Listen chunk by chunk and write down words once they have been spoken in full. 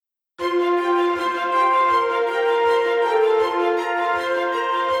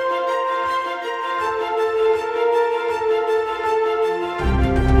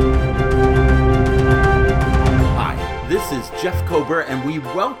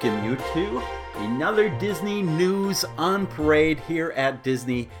welcome you to another Disney News on Parade here at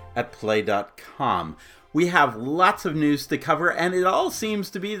Disney at Play.com. We have lots of news to cover, and it all seems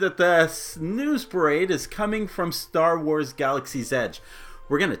to be that the news parade is coming from Star Wars Galaxy's Edge.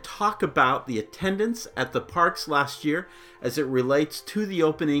 We're going to talk about the attendance at the parks last year as it relates to the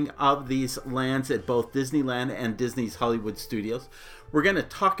opening of these lands at both Disneyland and Disney's Hollywood Studios. We're going to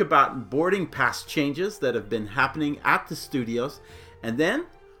talk about boarding pass changes that have been happening at the studios. And then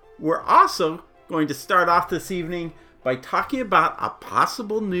we're also going to start off this evening by talking about a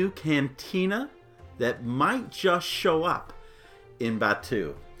possible new cantina that might just show up in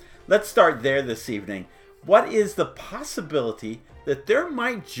Batuu. Let's start there this evening. What is the possibility that there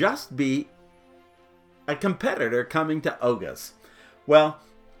might just be a competitor coming to Oga's? Well,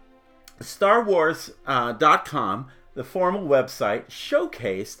 StarWars.com, the formal website,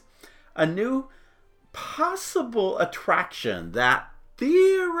 showcased a new possible attraction that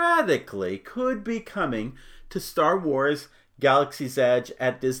theoretically could be coming to Star Wars Galaxy's Edge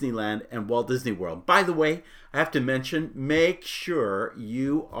at Disneyland and Walt Disney World. By the way, I have to mention, make sure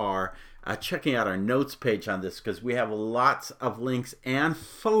you are checking out our notes page on this, because we have lots of links and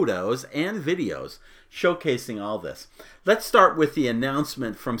photos and videos showcasing all this. Let's start with the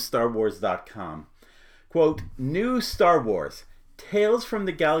announcement from StarWars.com. Quote, new Star Wars, Tales from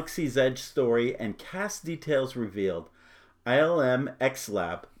the Galaxy's Edge story and cast details revealed. ILM X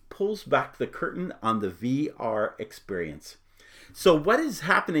Lab pulls back the curtain on the VR experience. So what is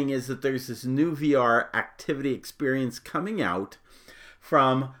happening is that there's this new VR activity experience coming out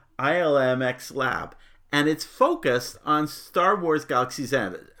from ILM X Lab, and it's focused on Star Wars Galaxy's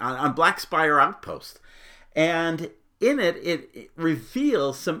Edge, on Black Spire Outpost. And in it, it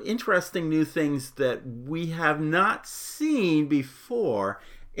reveals some interesting new things that we have not seen before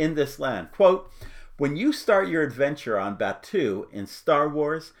in this land. Quote, when you start your adventure on Batuu in Star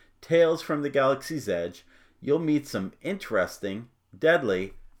Wars Tales from the Galaxy's Edge, you'll meet some interesting,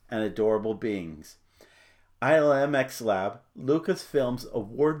 deadly, and adorable beings. ILM X Lab, Lucasfilm's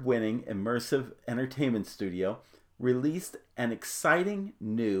award-winning immersive entertainment studio, released an exciting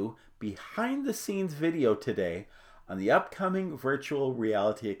new behind-the-scenes video today on the upcoming virtual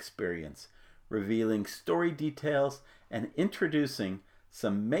reality experience, revealing story details and introducing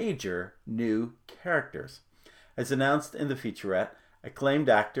some major new characters. As announced in the featurette, acclaimed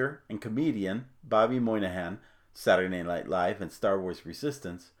actor and comedian Bobby Moynihan, Saturday Night Live and Star Wars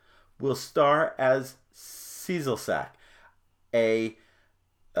Resistance, will star as Cecil Slack, a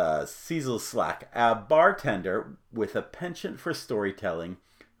bartender with a penchant for storytelling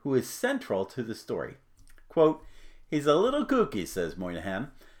who is central to the story. Quote, he's a little kooky, says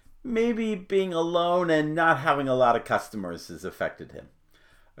Moynihan. Maybe being alone and not having a lot of customers has affected him.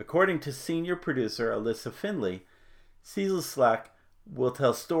 According to senior producer Alyssa Finley, Cecil Slack will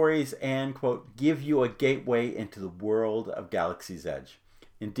tell stories and, quote, give you a gateway into the world of Galaxy's Edge.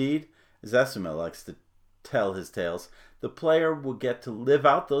 Indeed, as Esma likes to tell his tales, the player will get to live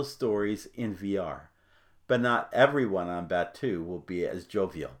out those stories in VR. But not everyone on Batuu will be as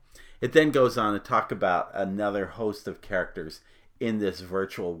jovial. It then goes on to talk about another host of characters in this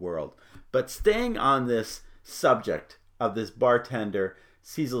virtual world. But staying on this subject of this bartender,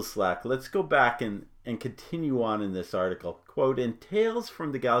 Cecil Slack, let's go back and continue on in this article. Quote, in Tales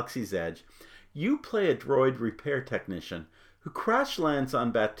from the Galaxy's Edge, you play a droid repair technician who crash lands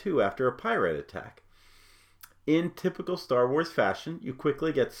on Batuu after a pirate attack. In typical Star Wars fashion, you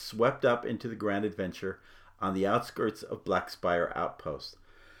quickly get swept up into the grand adventure on the outskirts of Black Spire Outpost.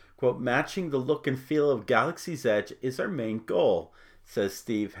 Quote, matching the look and feel of Galaxy's Edge is our main goal, says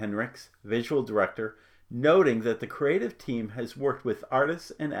Steve Henricks, visual director, noting that the creative team has worked with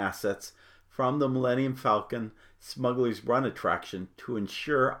artists and assets from the Millennium Falcon Smuggler's Run attraction to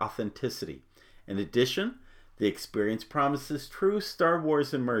ensure authenticity. In addition, the experience promises true Star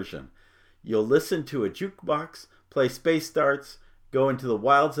Wars immersion. You'll listen to a jukebox, play space darts, go into the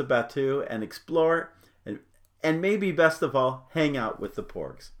wilds of Batuu and explore, and maybe best of all, hang out with the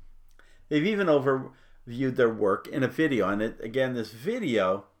Porgs. They've even overviewed their work in a video, and again, this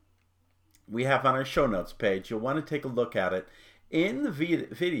video we have on our show notes page. You'll want to take a look at it. In the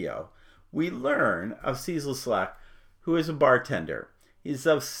video, we learn of Cecil Slack, who is a bartender. He's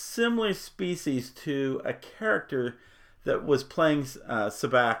of similar species to a character that was playing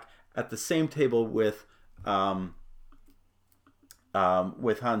Sabacc at the same table with Han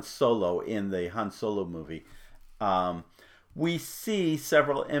Solo in the Han Solo movie. We see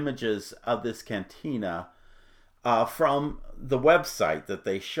several images of this cantina from the website that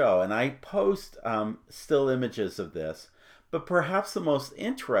they show, and I post still images of this. But perhaps the most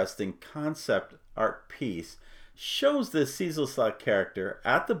interesting concept art piece shows this Cecil Slot character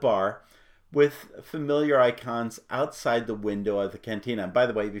at the bar with familiar icons outside the window of the cantina. And by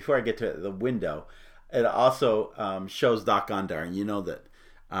the way, before I get to the window, it also shows Dok-Ondar. And you know that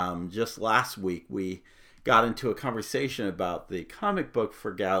just last week we got into a conversation about the comic book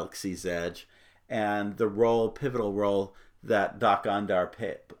for Galaxy's Edge and the pivotal role that Dok-Ondar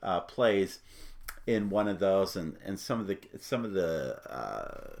plays in one of those, and some of the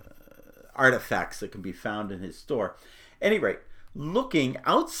artifacts that can be found in his store. At any rate, looking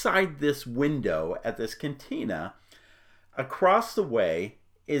outside this window at this cantina, across the way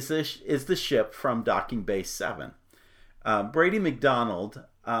is the ship from Docking Bay 7. Brady McDonald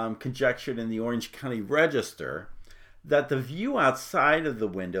conjectured in the Orange County Register that the view outside of the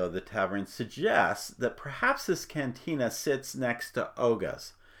window of the tavern suggests that perhaps this cantina sits next to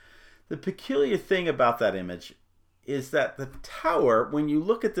Oga's. The peculiar thing about that image is that the tower, when you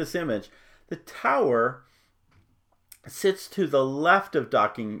look at this image, the tower sits to the left of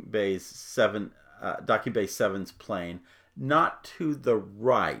Docking Bay 7's plane, not to the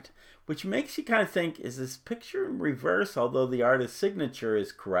right, which makes you kind of think, is this picture in reverse, although the artist's signature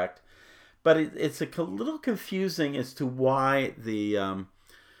is correct? But it's a little confusing as to why the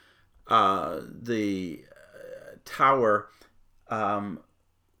tower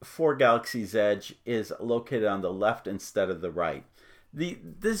for Galaxy's Edge is located on the left instead of the right.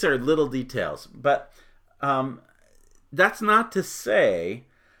 These are little details, but that's not to say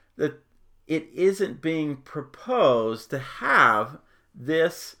that it isn't being proposed to have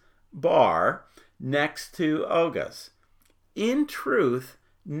this bar next to Oga's. In truth,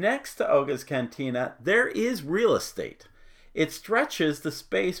 next to Oga's Cantina, there is real estate. It stretches the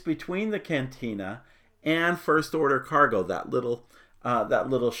space between the cantina and First Order Cargo, that little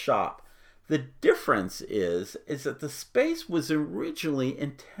shop. The difference is that the space was originally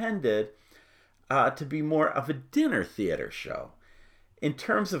intended to be more of a dinner theater show. In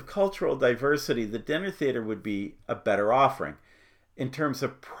terms of cultural diversity, the dinner theater would be a better offering. In terms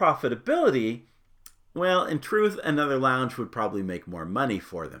of profitability, well, in truth, another lounge would probably make more money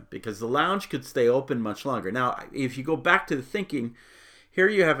for them because the lounge could stay open much longer. Now, if you go back to the thinking, here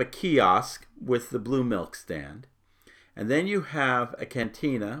you have a kiosk with the blue milk stand, and then you have a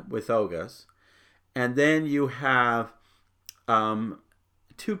cantina with Oga's, and then you have 2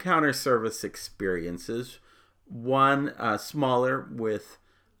 counter service experiences, one smaller with,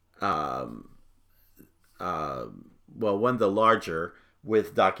 one the larger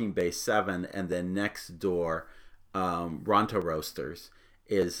with Docking Bay 7, and then next door, Ronto Roasters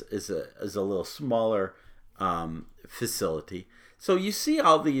is a little smaller facility. So you see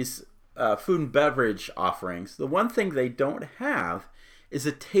all these food and beverage offerings. The one thing they don't have is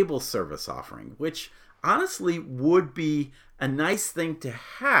a table service offering, which honestly would be a nice thing to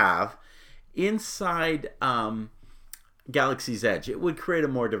have inside Galaxy's Edge. It would create a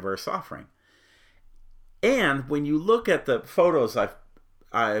more diverse offering. And when you look at the photos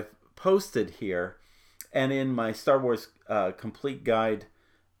I've posted here, and in my Star Wars complete guide,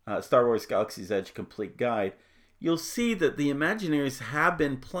 Star Wars Galaxy's Edge complete guide, you'll see that the Imagineers have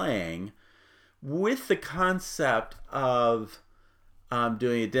been playing with the concept of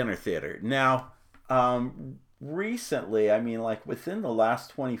doing a dinner theater. Now, recently, like within the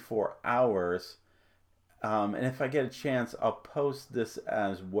last 24 hours, and if I get a chance, I'll post this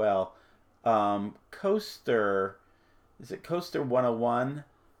as well. Coaster 101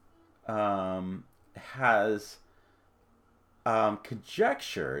 has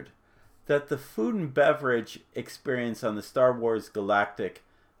conjectured that the food and beverage experience on the Star Wars Galactic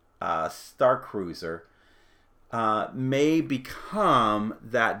Star Cruiser may become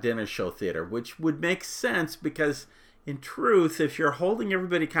that dinner show theater, which would make sense because, in truth, if you're holding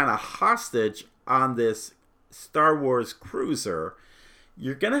everybody kind of hostage on this Star Wars cruiser,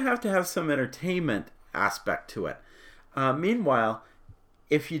 you're going to have some entertainment aspect to it. Meanwhile,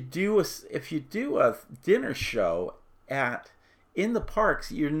 if you do a dinner show in the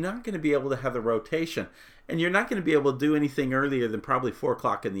parks, you're not going to be able to have the rotation, and you're not going to be able to do anything earlier than probably 4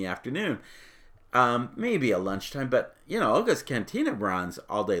 o'clock in the afternoon. Maybe a lunchtime, but Oga's Cantina runs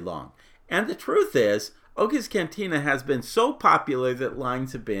all day long. And the truth is, Oga's Cantina has been so popular that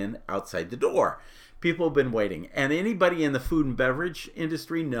lines have been outside the door. People have been waiting. And anybody in the food and beverage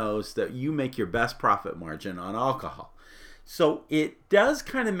industry knows that you make your best profit margin on alcohol. So it does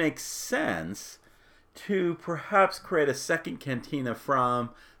kind of make sense to perhaps create a second cantina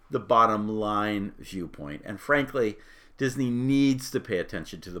from the bottom line viewpoint. And frankly, Disney needs to pay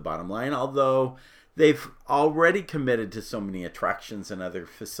attention to the bottom line, although they've already committed to so many attractions and other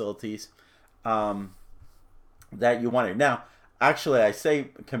facilities that you want to. Now, actually, I say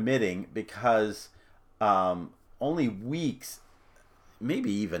committing because only weeks,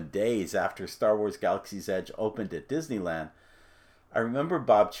 maybe even days after Star Wars Galaxy's Edge opened at Disneyland, I remember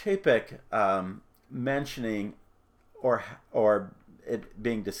Bob Chapek mentioning or it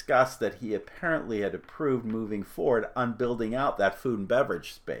being discussed that he apparently had approved moving forward on building out that food and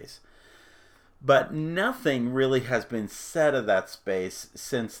beverage space. But nothing really has been said of that space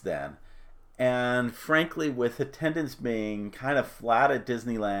since then. And frankly, with attendance being kind of flat at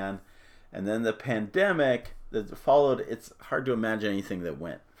Disneyland, and then the pandemic that followed, it's hard to imagine anything that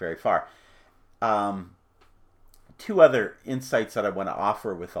went very far. Two other insights that I want to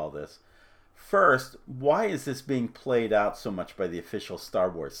offer with all this. First, why is this being played out so much by the official Star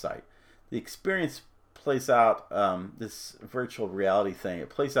Wars site? The experience plays out, this virtual reality thing, it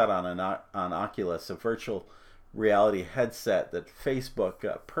plays out on Oculus, a virtual reality headset that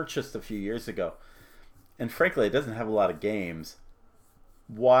Facebook purchased a few years ago. And frankly, it doesn't have a lot of games.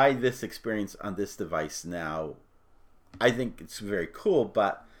 Why this experience on this device now? I think it's very cool,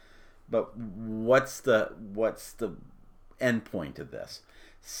 but what's the end point of this?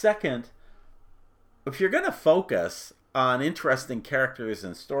 Second, if you're going to focus on interesting characters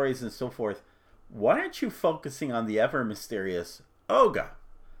and stories and so forth, why aren't you focusing on the ever mysterious Oga?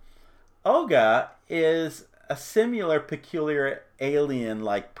 Oga is a similar peculiar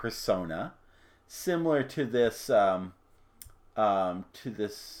alien-like persona, similar to this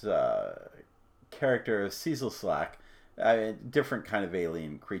character of Cecil Slack, a different kind of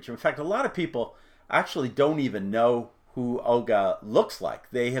alien creature. In fact, a lot of people actually don't even know who Oga looks like.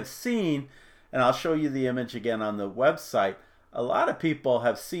 They have seen, and I'll show you the image again on the website, a lot of people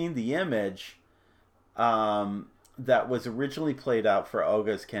have seen the image that was originally played out for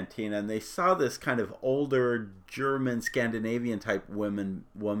Oga's Cantina, and they saw this kind of older German Scandinavian type woman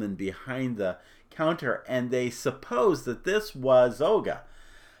behind the counter, and they supposed that this was Oga.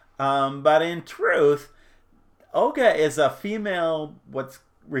 But in truth, Oga is a female, what's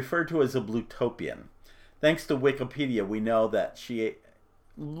referred to as a Blutopian. Thanks to Wikipedia, we know that she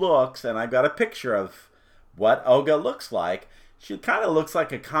looks, and I got a picture of what Oga looks like. She kind of looks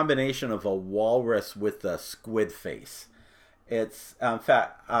like a combination of a walrus with a squid face. It's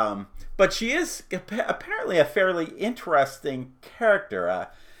but she is apparently a fairly interesting character.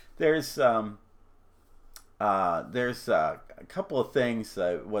 There's a couple of things.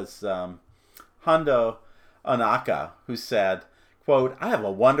 It was Hondo Onaka who said, quote, "I have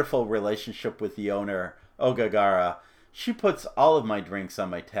a wonderful relationship with the owner, Ogagara. She puts all of my drinks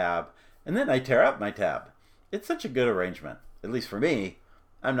on my tab, and then I tear up my tab. It's such a good arrangement. At least for me.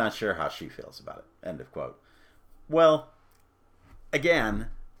 I'm not sure how she feels about it." End of quote. Well, again,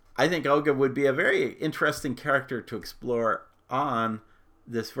 I think Oga would be a very interesting character to explore on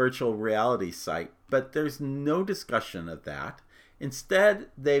this virtual reality site, but there's no discussion of that. Instead,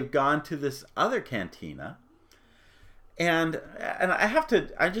 they've gone to this other cantina, and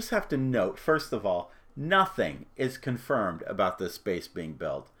I just have to note, first of all, nothing is confirmed about this space being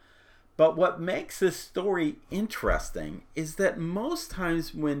built. But what makes this story interesting is that most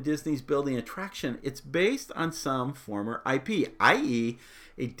times when Disney's building an attraction, it's based on some former IP, i.e.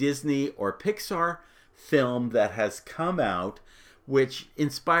 a Disney or Pixar film that has come out, which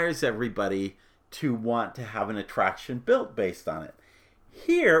inspires everybody to want to have an attraction built based on it.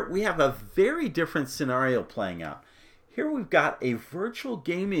 Here, we have a very different scenario playing out. Here we've got a virtual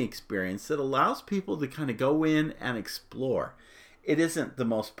gaming experience that allows people to kind of go in and explore. It isn't the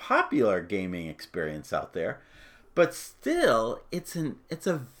most popular gaming experience out there, but still, it's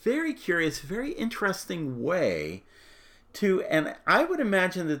a very curious, very interesting way to, and I would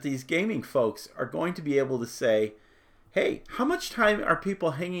imagine that these gaming folks are going to be able to say, hey, how much time are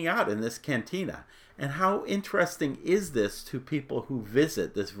people hanging out in this cantina? And how interesting is this to people who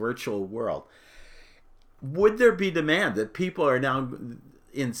visit this virtual world? Would there be demand that people are now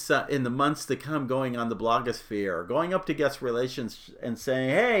in the months to come going on the blogosphere or going up to guest relations and saying,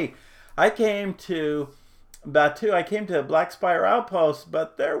 hey, I came to Black Spire Outpost,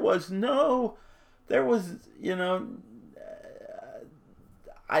 but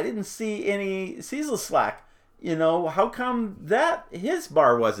I didn't see any Cecil Slack, how come that his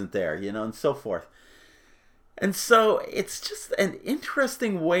bar wasn't there, and so forth. And so it's just an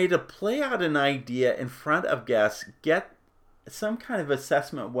interesting way to play out an idea in front of guests, get some kind of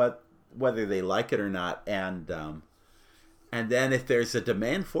assessment whether they like it or not, and then if there's a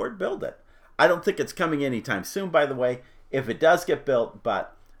demand for it, build it. I don't think it's coming anytime soon, by the way, if it does get built,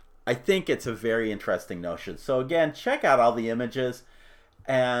 but I think it's a very interesting notion. So again, check out all the images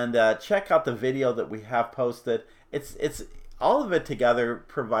and check out the video that we have posted. It's all of it together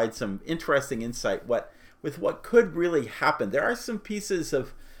provides some interesting insight with what could really happen. There are some pieces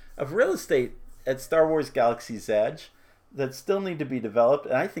of real estate at Star Wars Galaxy's Edge that still need to be developed,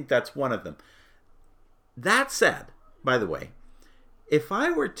 and I think that's one of them. That said, by the way, if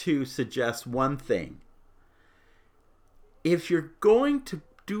I were to suggest one thing, if you're going to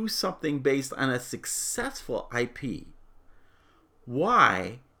do something based on a successful IP,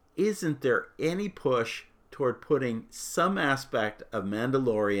 why isn't there any push toward putting some aspect of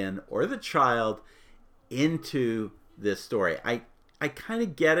Mandalorian or the child into this story? I kind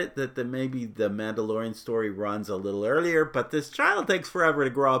of get it that maybe the Mandalorian story runs a little earlier, but this child takes forever to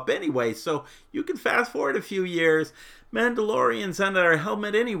grow up anyway, so you can fast forward a few years. Mandalorian's under our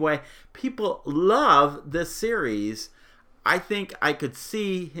helmet anyway. People love this series. I think I could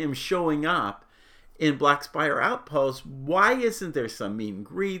see him showing up in Black Spire Outpost. Why isn't there some meet and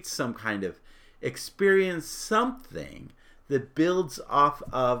greet, some kind of experience, something that builds off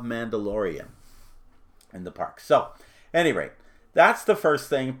of Mandalorian in the park? So, at any rate, that's the first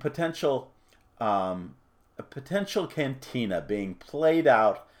thing. A potential cantina being played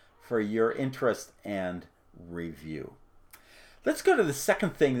out for your interest and review. Let's go to the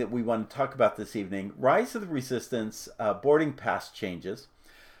second thing that we want to talk about this evening. Rise of the Resistance boarding pass changes.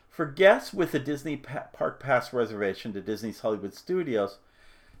 For guests with a Disney Park Pass reservation to Disney's Hollywood Studios,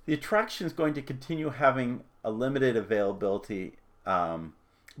 the attraction is going to continue having a limited availability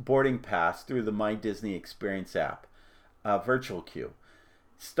boarding pass through the My Disney Experience app, virtual queue.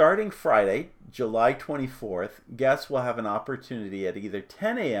 Starting Friday, July 24th, guests will have an opportunity at either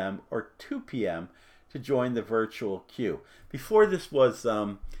 10 a.m. or 2 p.m. to join the virtual queue. Before this was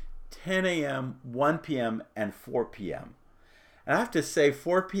 10 a.m., 1 p.m., and 4 p.m. And I have to say,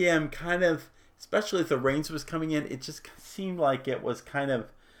 4 p.m. kind of, especially if the rains was coming in, it just seemed like it was kind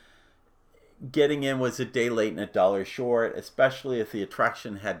of getting in was a day late and a dollar short, especially if the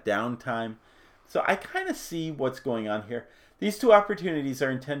attraction had downtime. So I kind of see what's going on here. These two opportunities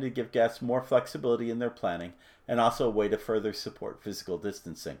are intended to give guests more flexibility in their planning and also a way to further support physical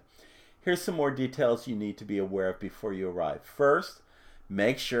distancing. Here's some more details you need to be aware of before you arrive. First,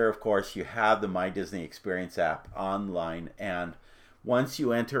 make sure, of course, you have the My Disney Experience app online, and once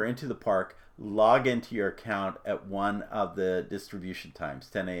you enter into the park, log into your account at one of the distribution times,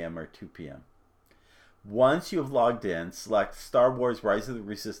 10 a.m. or 2 p.m. Once you have logged in, select Star Wars Rise of the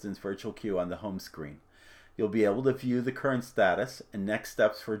Resistance virtual queue on the home screen. You'll be able to view the current status and next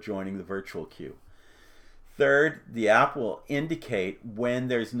steps for joining the virtual queue. Third, the app will indicate when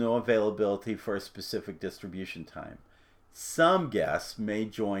there's no availability for a specific distribution time. Some guests may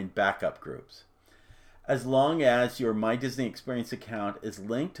join backup groups. As long as your My Disney Experience account is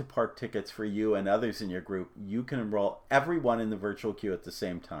linked to park tickets for you and others in your group, you can enroll everyone in the virtual queue at the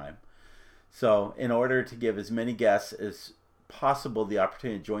same time. So, in order to give as many guests as possible the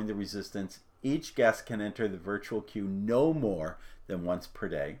opportunity to join the Resistance, each guest can enter the virtual queue no more than once per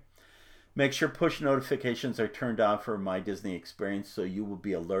day. Make sure push notifications are turned on for My Disney Experience so you will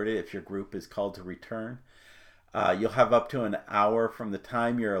be alerted if your group is called to return. You'll have up to an hour from the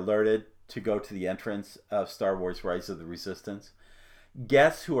time you're alerted to go to the entrance of Star Wars Rise of the Resistance.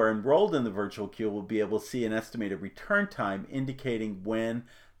 Guests who are enrolled in the virtual queue will be able to see an estimated return time indicating when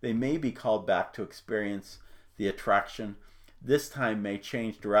they may be called back to experience the attraction. This time may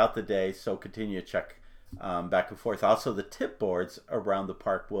change throughout the day, so continue to check back and forth. Also, the tip boards around the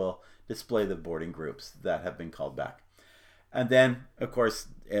park will display the boarding groups that have been called back. And then, of course,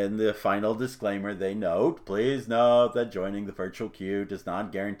 in the final disclaimer, they note, please note that joining the virtual queue does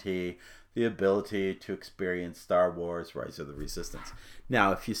not guarantee the ability to experience Star Wars Rise of the Resistance.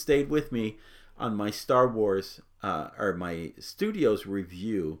 Now, if you stayed with me on my Star Wars, or my studios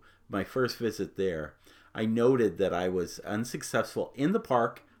review, my first visit there, I noted that I was unsuccessful in the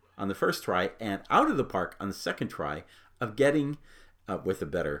park on the first try and out of the park on the second try of getting, with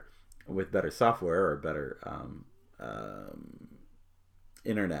better software or better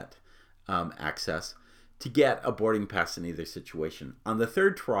internet access, to get a boarding pass in either situation. On the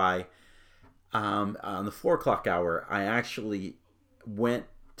third try, on the 4 o'clock hour, I actually went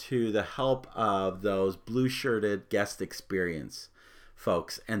to the help of those blue-shirted guest experience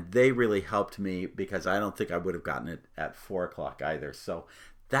folks, and they really helped me because I don't think I would have gotten it at 4 o'clock either. So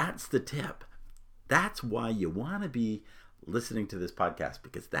that's the tip. That's why you want to be listening to this podcast,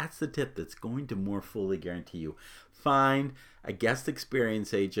 because that's the tip that's going to more fully guarantee you. Find a guest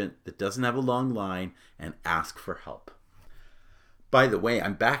experience agent that doesn't have a long line and ask for help. By the way,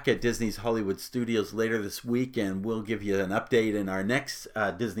 I'm back at Disney's Hollywood Studios later this week, and we'll give you an update in our next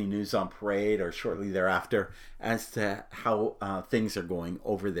Disney News on Parade or shortly thereafter as to how things are going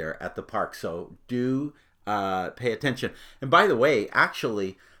over there at the park. So do pay attention. And by the way,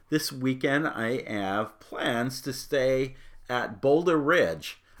 actually, this weekend I have plans to stay at Boulder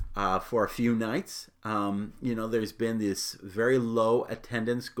Ridge for a few nights. There's been this very low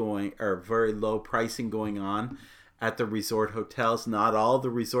attendance very low pricing going on at the resort hotels. Not all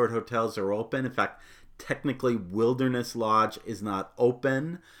the resort hotels are open. In fact, technically Wilderness Lodge is not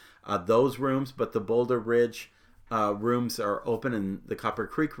open, those rooms, but the Boulder Ridge rooms are open, and the Copper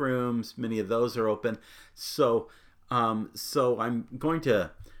Creek rooms, many of those are open. So I'm going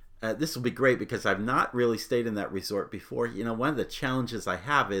to, this will be great because I've not really stayed in that resort before. One of the challenges I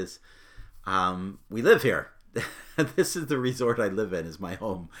have is we live here. This is the resort I live in, is my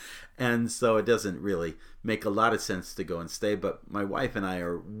home. And so it doesn't really make a lot of sense to go and stay. But my wife and I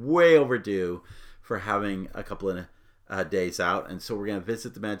are way overdue for having a couple of days out. And so we're going to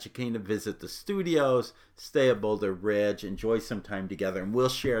visit the Magic Kingdom, visit the studios, stay at Boulder Ridge, enjoy some time together. And we'll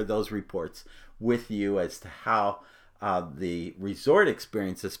share those reports with you as to how the resort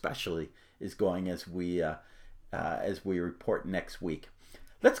experience especially is going as we report next week.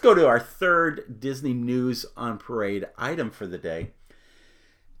 Let's go to our third Disney News on Parade item for the day.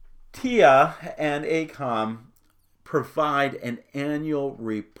 TIA and AECOM provide an annual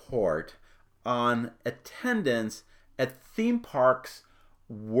report on attendance at theme parks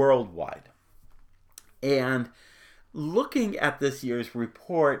worldwide. And looking at this year's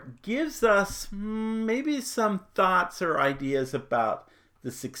report gives us maybe some thoughts or ideas about the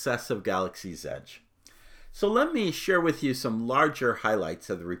success of Galaxy's Edge. So let me share with you some larger highlights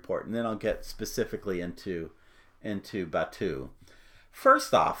of the report, and then I'll get specifically into Batuu.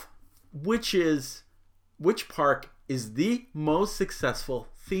 First off, which park is the most successful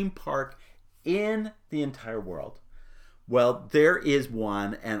theme park in the entire world? Well, there is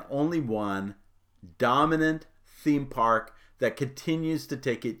one and only one dominant theme park that continues to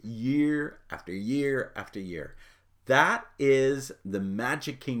take it year after year after year. That is the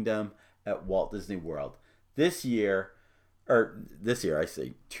Magic Kingdom at Walt Disney World. This year,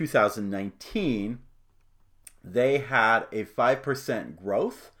 2019, they had a 5%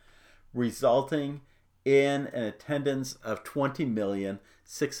 growth, resulting in an attendance of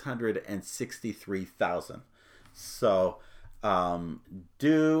 20,663,000. So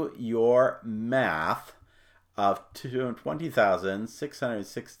do your math of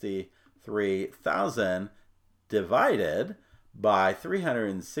 20,663,000 divided by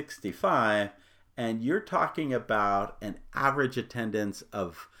 365, and you're talking about an average attendance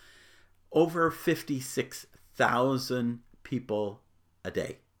of over 56,000 people a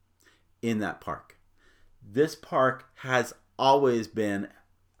day in that park. This park has always been,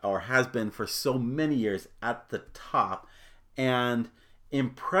 or has been for so many years, at the top. And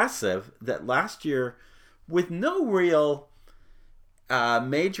impressive that last year, with no real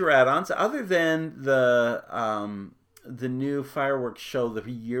major add-ons other than the new fireworks show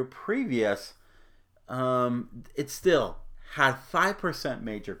the year previous, it still had 5%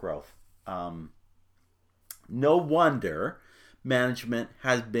 major growth. No wonder management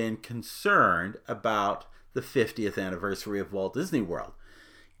has been concerned about the 50th anniversary of Walt Disney World,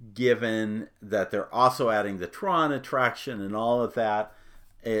 given that they're also adding the Tron attraction and all of that.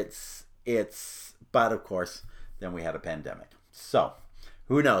 But of course, then we had a pandemic. So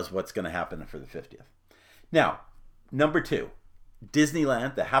who knows what's going to happen for the 50th. Now, number 2.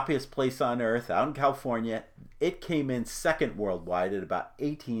 Disneyland, the happiest place on earth out in California, it came in second worldwide at about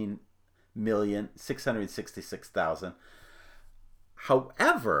 18,666,000.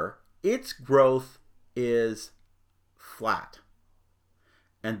 However, its growth is flat.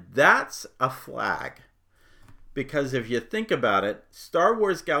 And that's a flag. Because if you think about it, Star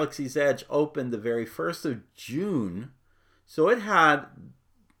Wars Galaxy's Edge opened the very 1st of June. So it had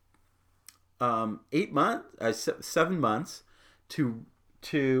 7 months to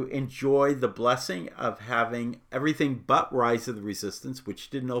enjoy the blessing of having everything but Rise of the Resistance, which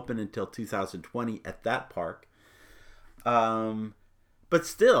didn't open until 2020 at that park. But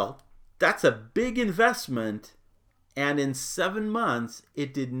still, that's a big investment, and in 7 months,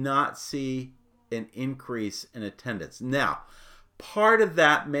 it did not see an increase in attendance. Now, part of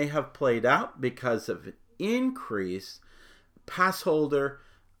that may have played out because of increased pass holder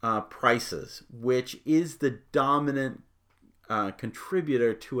prices, which is the dominant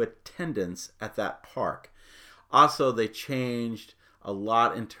contributor to attendance at that park. Also, they changed a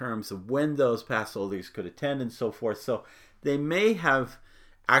lot in terms of when those pass holders could attend and so forth. So they may have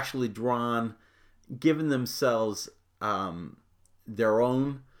actually given themselves their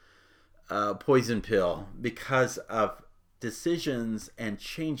own poison pill because of decisions and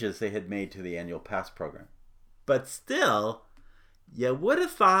changes they had made to the annual pass program. But still, you would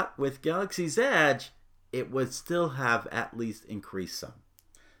have thought with Galaxy's Edge, it would still have at least increased some.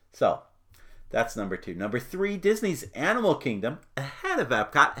 So That's number 2. Number 3, Disney's Animal Kingdom, ahead of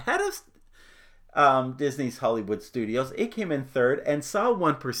Epcot, ahead of Disney's Hollywood Studios. It came in third and saw a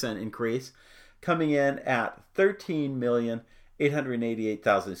 1% increase, coming in at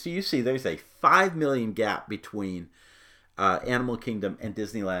 13,888,000. So you see there's a 5 million gap between Animal Kingdom and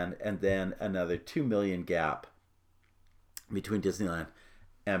Disneyland, and then another 2 million gap between Disneyland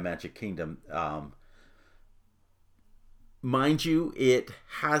and Magic Kingdom. Mind you, it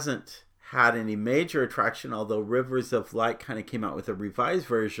hasn't had any major attraction, although Rivers of Light kind of came out with a revised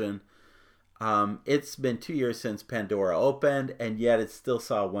version. It's been 2 years since Pandora opened, and yet it still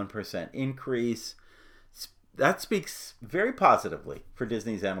saw a 1% increase. That speaks very positively for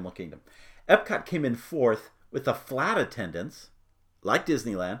Disney's Animal Kingdom. Epcot came in fourth with a flat attendance, like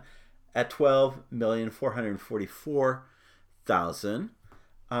Disneyland, at 12,444,000.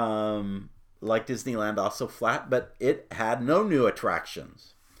 Like Disneyland, also flat, but it had no new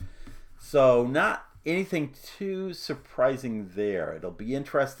attractions. So not anything too surprising there. It'll be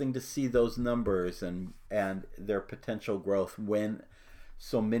interesting to see those numbers and their potential growth when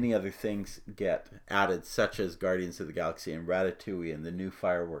so many other things get added, such as Guardians of the Galaxy and Ratatouille and the new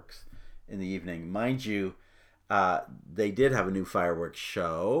fireworks in the evening. Mind you, they did have a new fireworks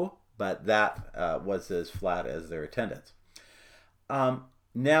show, but that was as flat as their attendance.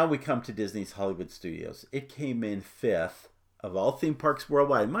 Now we come to Disney's Hollywood Studios. It came in fifth of all theme parks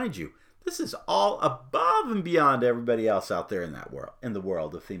worldwide. Mind you, this is all above and beyond everybody else out there in that world, in the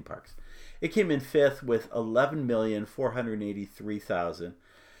world of theme parks. It came in fifth with 11,483,000.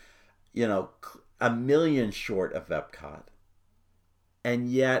 You know, a million short of Epcot. And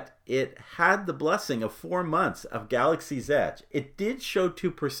yet it had the blessing of 4 months of Galaxy's Edge. It did show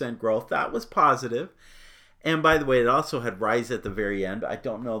 2% growth. That was positive. And by the way, it also had Rise at the very end. I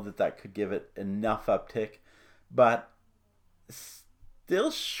don't know that that could give it enough uptick, but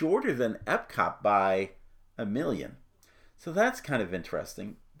still shorter than Epcot by a million. So that's kind of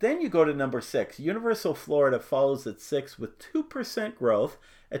interesting. Then you go to number 6. Universal Florida follows at 6 with 2% growth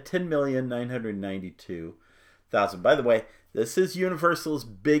at 10,992,000. By the way, this is Universal's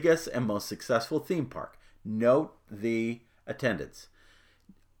biggest and most successful theme park. Note the attendance.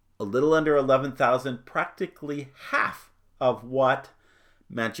 A little under 11,000, practically half of what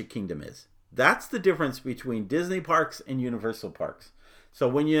Magic Kingdom is. That's the difference between Disney parks and Universal parks. So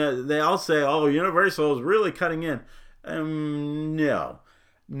when they all say, "Oh, Universal is really cutting in," no,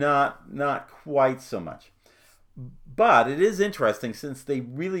 not quite so much. But it is interesting, since they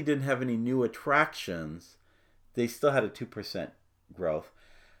really didn't have any new attractions, they still had a 2% growth.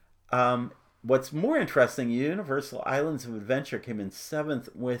 What's more interesting, Universal Islands of Adventure came in 7th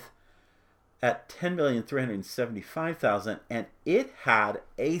at 10,375,000, and it had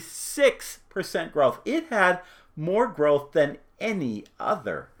a 6% growth. It had more growth than any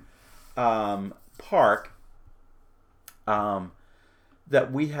other park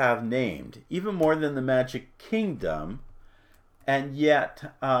that we have named, even more than the Magic Kingdom, and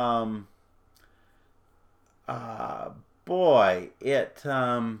yet, and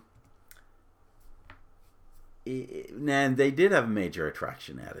they did have a major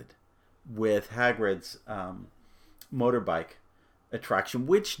attraction added with Hagrid's motorbike attraction,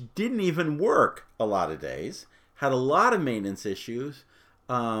 which didn't even work a lot of days, had a lot of maintenance issues.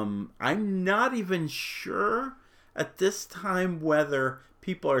 I'm not even sure at this time whether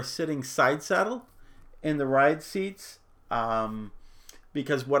people are sitting side saddle in the ride seats,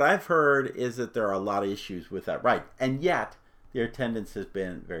 because what I've heard is that there are a lot of issues with that ride, and yet their attendance has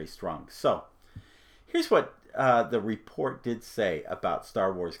been very strong. So here's what the report did say about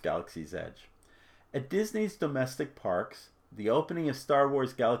Star Wars Galaxy's Edge. At Disney's domestic parks, the opening of Star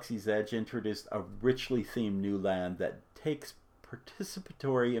Wars Galaxy's Edge introduced a richly themed new land that takes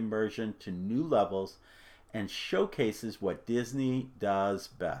participatory immersion to new levels and showcases what Disney does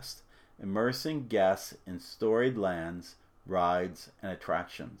best: immersing guests in storied lands, rides, and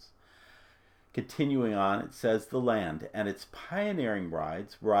attractions. Continuing on, it says the land and its pioneering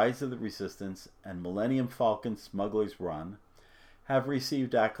rides, Rise of the Resistance and Millennium Falcon Smuggler's Run, have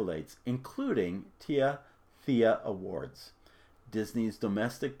received accolades, including Tia Thea Awards. Disney's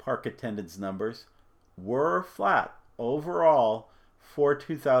domestic park attendance numbers were flat overall for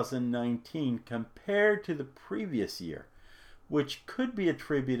 2019 compared to the previous year, which could be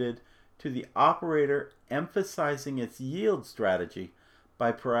attributed to the operator emphasizing its yield strategy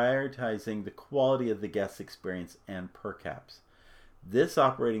by prioritizing the quality of the guest experience and per caps. This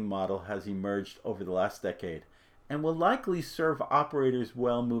operating model has emerged over the last decade and will likely serve operators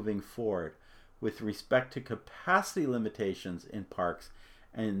well moving forward with respect to capacity limitations in parks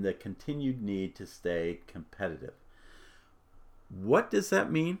and the continued need to stay competitive. What does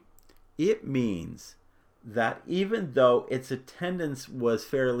that mean? it means that even though its attendance was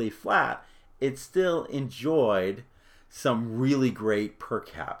fairly flat, it still enjoyed some really great per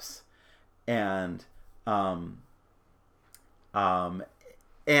caps, and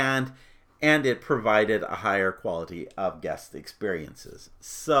and it provided a higher quality of guest experiences.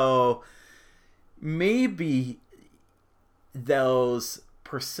 So maybe those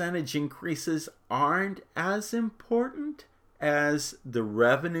percentage increases aren't as important as the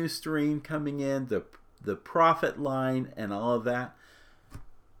revenue stream coming in, the profit line, and all of that.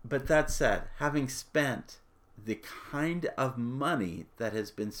 But that said, having spent the kind of money that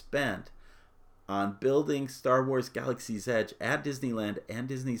has been spent on building Star Wars Galaxy's Edge at Disneyland and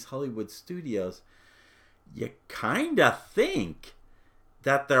Disney's Hollywood Studios, you kind of think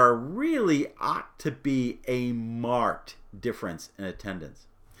that there really ought to be a marked difference in attendance.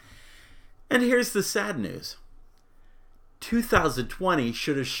 And here's the sad news. 2020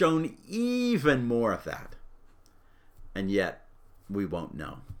 should have shown even more of that. And yet, we won't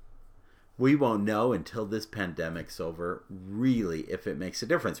know. We won't know until this pandemic's over, really, if it makes a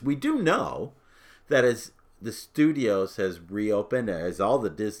difference. We do know that as the studios has reopened, as all the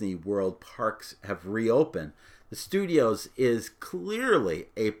Disney World parks have reopened, the studios is clearly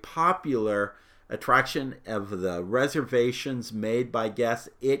a popular attraction. Of the reservations made by guests,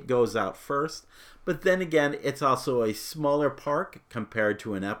 it goes out first. But then again, it's also a smaller park compared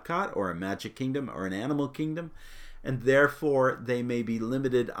to an Epcot or a Magic Kingdom or an Animal Kingdom, and therefore they may be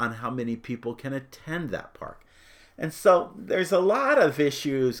limited on how many people can attend that park. And so there's a lot of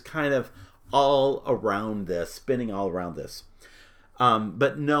issues kind of all around this, spinning all around this.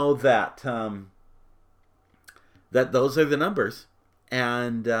 But know that that those are the numbers.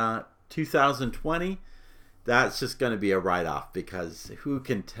 And 2020, that's just going to be a write-off, because who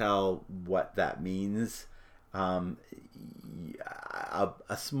can tell what that means? A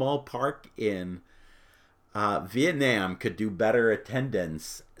small park in Vietnam could do better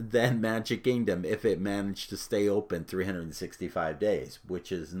attendance than Magic Kingdom if it managed to stay open 365 days,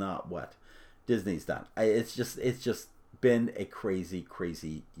 which is not what Disney's done. It's just been a crazy,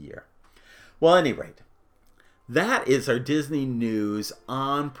 crazy year. Well, at any rate, that is our Disney news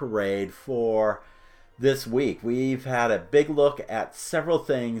on parade for this week. We've had a big look at several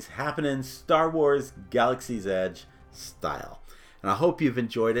things happening Star Wars Galaxy's Edge style. And I hope you've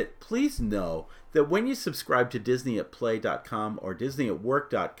enjoyed it. Please know that when you subscribe to DisneyAtPlay.com or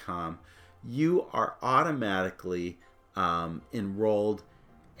DisneyAtWork.com, you are automatically enrolled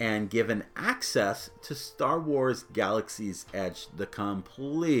and given access to Star Wars Galaxy's Edge, the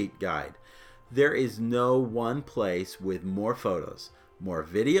complete guide. There is no one place with more photos, more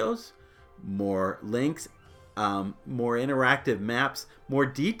videos, more links, more interactive maps, more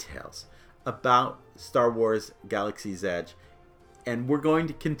details about Star Wars Galaxy's Edge. And we're going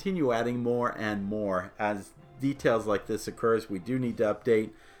to continue adding more and more as details like this occurs. We do need to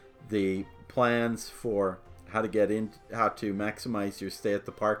update the plans for how to get in, how to maximize your stay at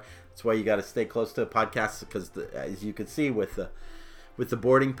the park. That's why you got to stay close to the podcast, because as you can see with the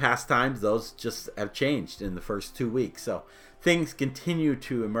boarding pass times, those just have changed in the first 2 weeks. So things continue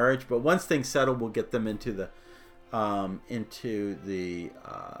to emerge, but once things settle, we'll get them into the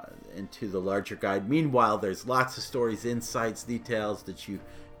larger guide. Meanwhile, there's lots of stories, insights, details that you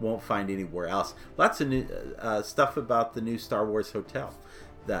won't find anywhere else. Lots of new stuff about the new Star Wars hotel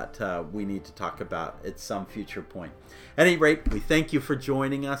that we need to talk about at some future point. At any rate, we thank you for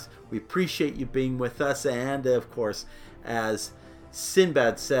joining us. We appreciate you being with us. And of course, as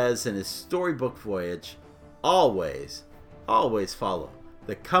Sinbad says in his storybook voyage, always, always follow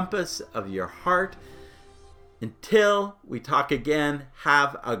the compass of your heart. Until we talk again,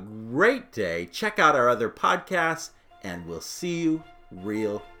 have a great day. Check out our other podcasts, and we'll see you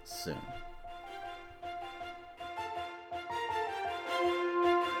real soon.